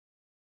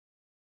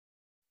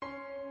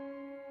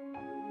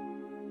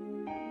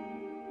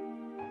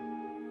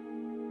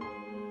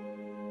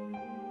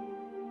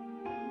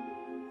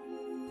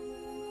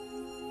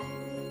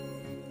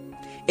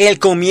El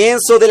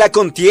comienzo de la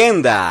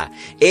contienda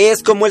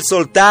es como el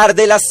soltar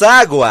de las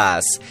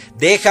aguas.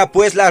 Deja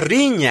pues la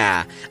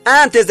riña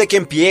antes de que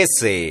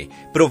empiece.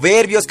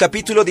 Proverbios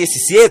capítulo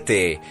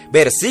 17,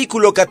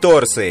 versículo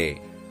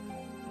 14.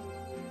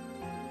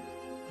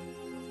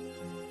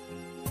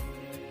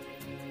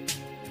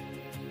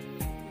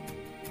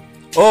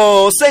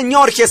 ¡Oh,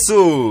 Señor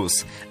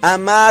Jesús!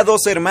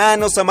 Amados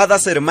hermanos,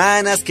 amadas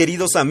hermanas,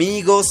 queridos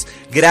amigos,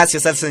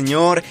 gracias al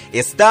Señor,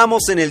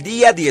 estamos en el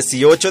día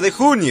 18 de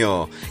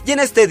junio. Y en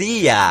este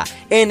día,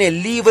 en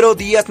el libro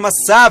Días más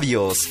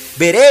sabios,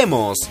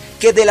 veremos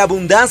que de la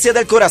abundancia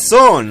del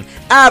corazón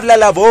habla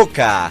la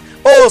boca.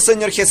 ¡Oh,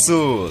 Señor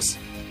Jesús!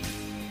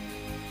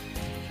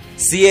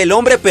 Si el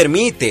hombre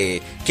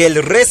permite que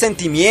el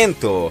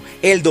resentimiento,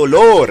 el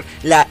dolor,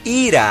 la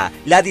ira,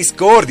 la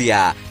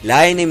discordia,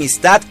 la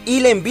enemistad y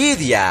la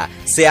envidia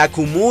se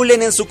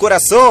acumulen en su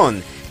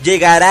corazón,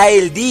 llegará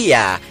el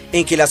día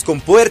en que las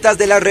compuertas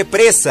de la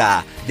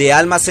represa de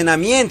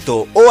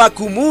almacenamiento o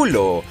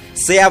acumulo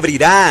se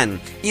abrirán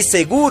y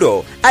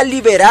seguro, al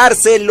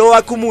liberarse lo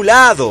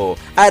acumulado,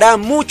 hará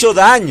mucho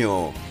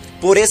daño.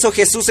 Por eso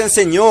Jesús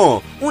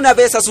enseñó una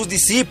vez a sus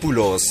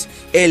discípulos: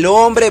 el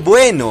hombre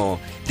bueno,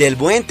 del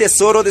buen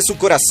tesoro de su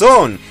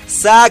corazón,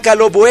 saca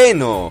lo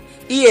bueno,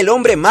 y el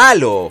hombre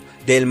malo,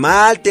 del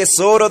mal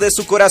tesoro de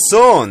su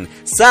corazón,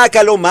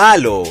 saca lo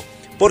malo,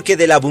 porque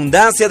de la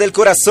abundancia del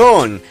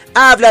corazón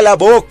habla la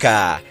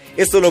boca.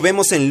 Esto lo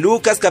vemos en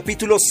Lucas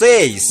capítulo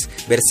 6,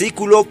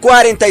 versículo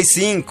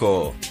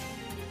 45.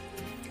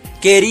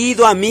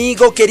 Querido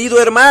amigo,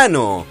 querido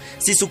hermano,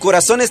 si su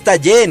corazón está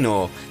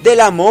lleno del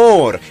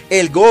amor,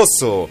 el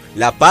gozo,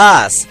 la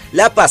paz,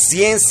 la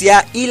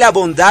paciencia y la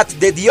bondad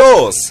de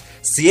Dios,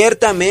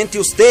 ciertamente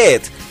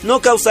usted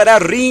no causará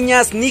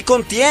riñas ni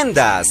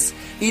contiendas.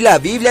 Y la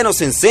Biblia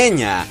nos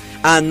enseña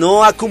a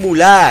no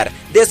acumular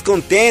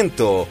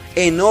descontento,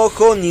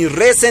 enojo ni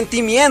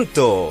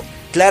resentimiento.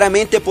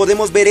 Claramente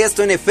podemos ver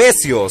esto en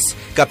Efesios,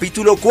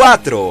 capítulo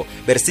 4,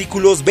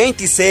 versículos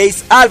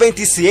 26 al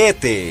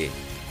 27.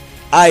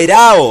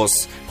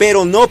 Airaos,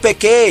 pero no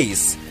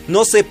pequéis,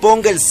 no se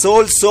ponga el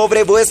sol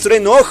sobre vuestro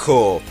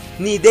enojo,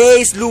 ni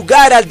deis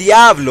lugar al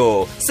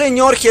diablo.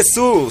 Señor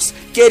Jesús,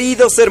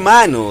 queridos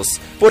hermanos,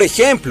 por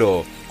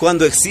ejemplo,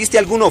 cuando existe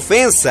alguna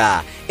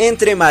ofensa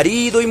entre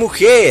marido y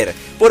mujer,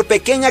 por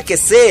pequeña que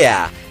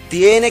sea,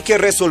 tiene que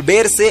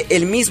resolverse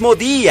el mismo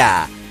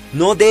día.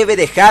 No debe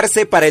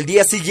dejarse para el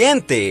día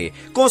siguiente,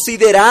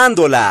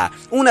 considerándola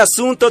un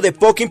asunto de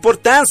poca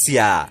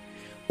importancia.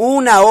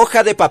 Una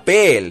hoja de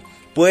papel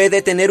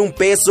puede tener un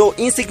peso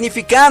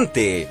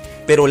insignificante,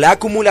 pero la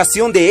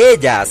acumulación de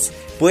ellas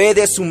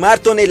puede sumar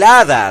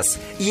toneladas,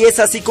 y es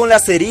así con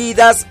las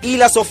heridas y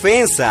las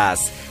ofensas.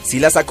 Si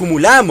las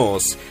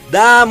acumulamos,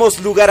 damos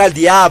lugar al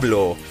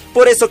diablo.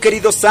 Por eso,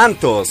 queridos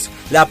santos,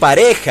 la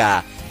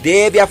pareja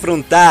debe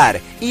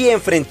afrontar y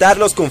enfrentar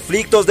los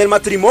conflictos del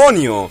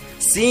matrimonio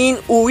sin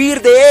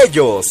huir de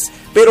ellos,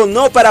 pero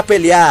no para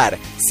pelear,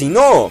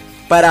 sino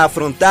para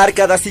afrontar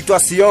cada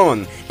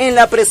situación en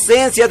la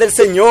presencia del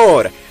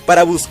Señor,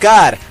 para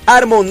buscar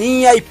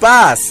armonía y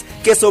paz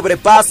que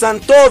sobrepasan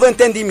todo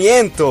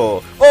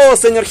entendimiento. ¡Oh,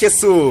 Señor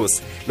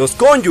Jesús! Los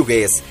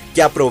cónyuges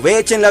que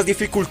aprovechen las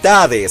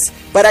dificultades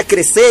para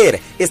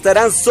crecer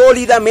estarán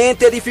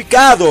sólidamente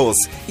edificados,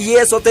 y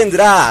eso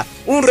tendrá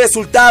un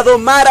resultado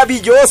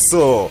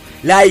maravilloso.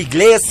 La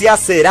iglesia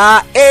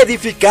será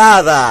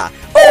edificada.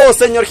 ¡Oh,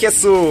 Señor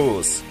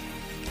Jesús!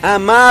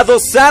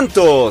 Amados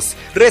santos,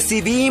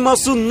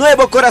 recibimos un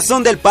nuevo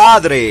corazón del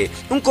Padre,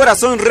 un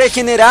corazón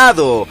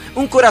regenerado,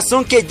 un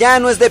corazón que ya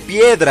no es de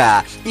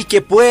piedra y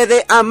que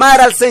puede amar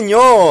al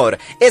Señor.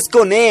 Es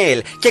con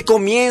Él que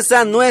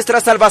comienza nuestra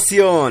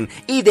salvación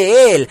y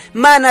de Él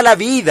mana la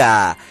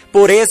vida.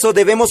 Por eso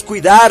debemos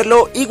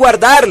cuidarlo y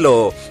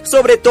guardarlo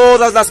sobre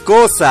todas las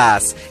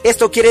cosas.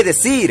 Esto quiere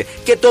decir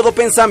que todo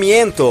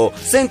pensamiento,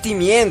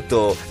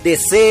 sentimiento,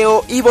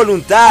 deseo y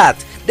voluntad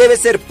debe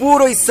ser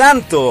puro y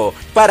santo,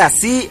 para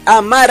así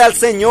amar al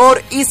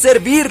Señor y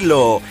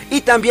servirlo, y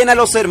también a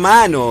los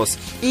hermanos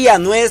y a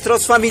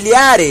nuestros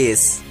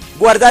familiares.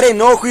 Guardar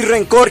enojo y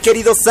rencor,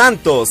 queridos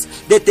santos,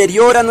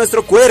 deteriora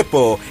nuestro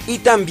cuerpo y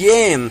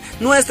también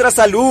nuestra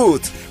salud.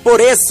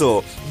 Por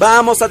eso,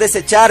 vamos a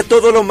desechar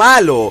todo lo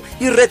malo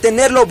y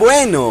retener lo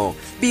bueno.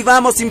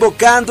 Vivamos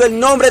invocando el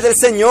nombre del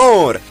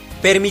Señor,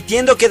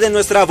 permitiendo que de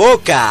nuestra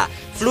boca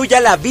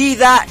fluya la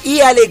vida y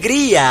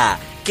alegría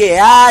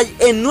que hay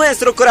en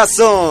nuestro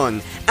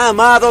corazón.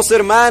 Amados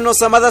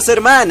hermanos, amadas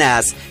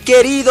hermanas,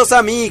 queridos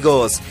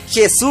amigos,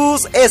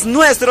 Jesús es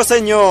nuestro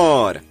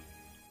Señor.